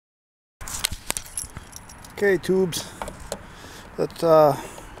Okay, tubes, let's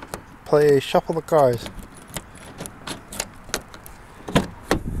play Shuffle the Cars.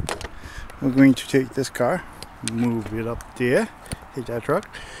 We're going to take this car, move it up there, take that truck,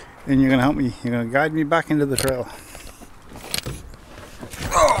 and you're going to help me. You're going to guide me back into the trailer.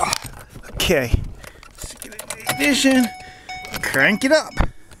 Oh, okay, stick it in the ignition, crank it up.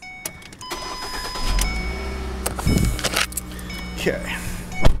 Okay.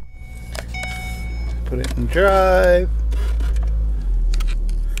 Put it in drive.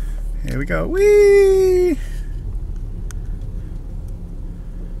 Here we go. Whee!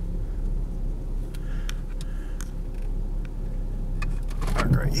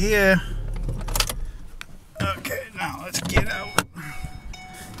 Park right here. Okay, now let's get out.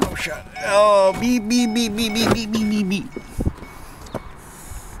 Oh, shut. Oh, beep, beep, beep, beep, beep, beep, beep, beep, beep.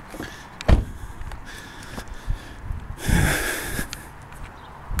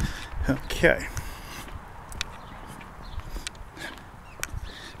 Okay.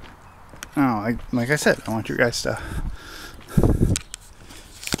 Oh, like I said, I want you guys to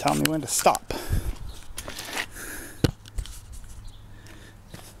tell me when to stop.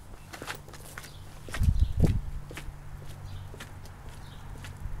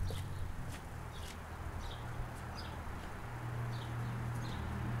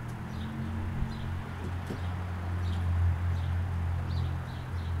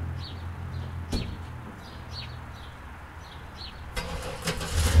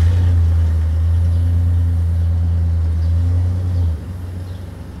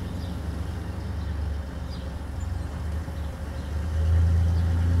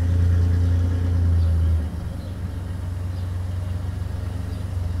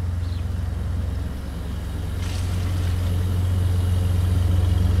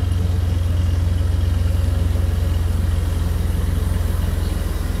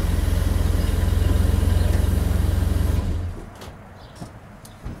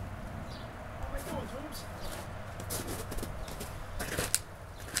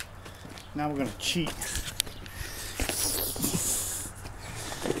 Now we're gonna cheat.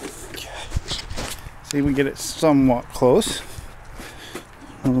 Okay. See, we get it somewhat close.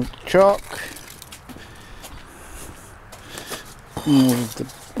 A little chalk. Move the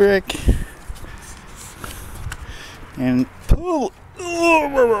brick. And pull.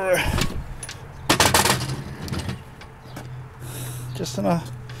 Just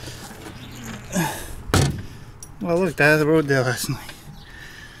enough. Well, look, that had the road there last night.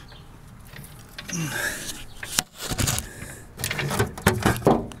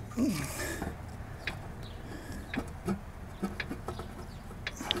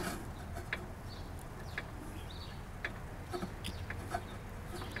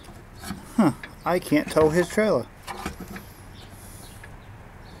 Huh, I can't tow his trailer.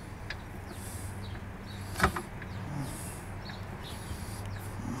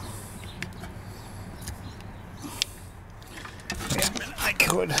 Wait a minute, I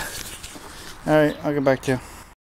could. Alright, I'll get back to you.